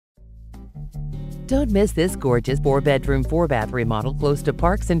Don't miss this gorgeous 4-bedroom, 4-bath remodel close to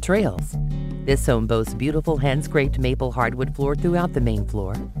parks and trails. This home boasts beautiful hand-scraped maple hardwood floor throughout the main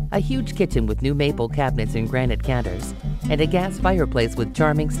floor, a huge kitchen with new maple cabinets and granite counters, and a gas fireplace with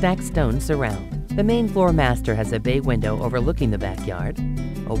charming stacked stone surround. The main floor master has a bay window overlooking the backyard,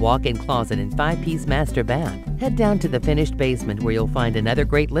 a walk-in closet and 5-piece master bath. Head down to the finished basement where you'll find another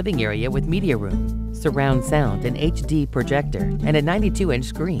great living area with media room, surround sound, and HD projector, and a 92-inch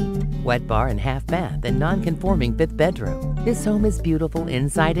screen, wet bar and half bath, and non-conforming 5th bedroom. This home is beautiful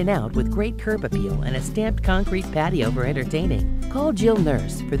inside and out with great curb appeal and a stamped concrete patio for entertaining. Call Jill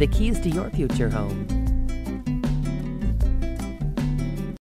Nurse for the keys to your future home.